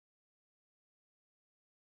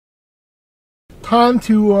time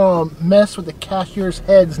to mess with the cashier's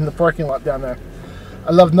heads in the parking lot down there.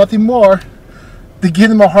 I love nothing more than give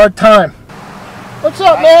them a hard time. What's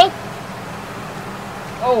up, man?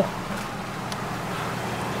 Oh.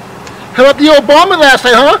 How about the Obama last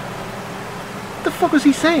night, huh? What the fuck was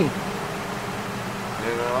he saying?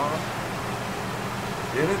 You know,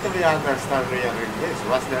 you need to be understand real English.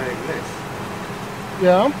 What's their English?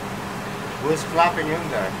 Yeah. Who's clapping in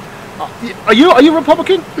there? Are you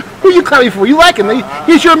Republican? Who are you clapping for? You like him?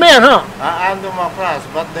 He's your man, huh? I'm Democrats,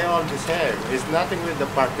 but they all the same. It's nothing with the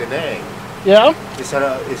party name. Yeah? It's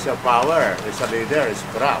a power. It's a leader. It's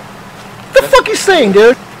corrupt. What the fuck you saying,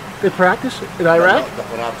 dude? They practice in Iraq? The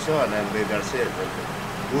corruption and leadership.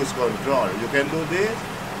 Who's control? You can do this.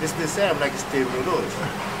 It's the same like stimulus.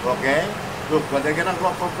 Okay? Look, but they're gonna go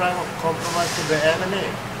compromise to the enemy.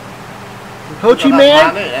 Ho Chi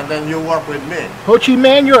Man? Money, and then you work with me. Ho Chi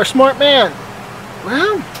Man, you're a smart man.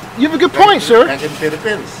 Well, you have a good point, sir. Like in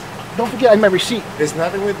Philippines. Don't forget, I have my receipt. There's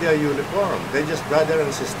nothing with their uniform. They're just brother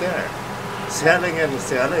and sister. Selling and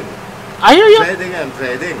selling. I hear you. Trading and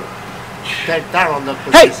trading. Take down on the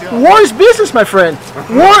Hey, position. war is business, my friend.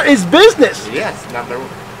 War is business. Yes, number one.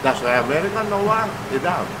 That's why America no war. They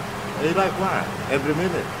down. They like war every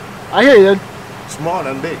minute. I hear you, dude. Small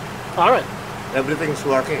and big. All right. Everything's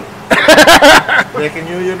working. Making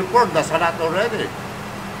new uniform, that's a lot already.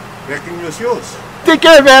 Making new shoes. Take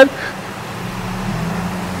care, man.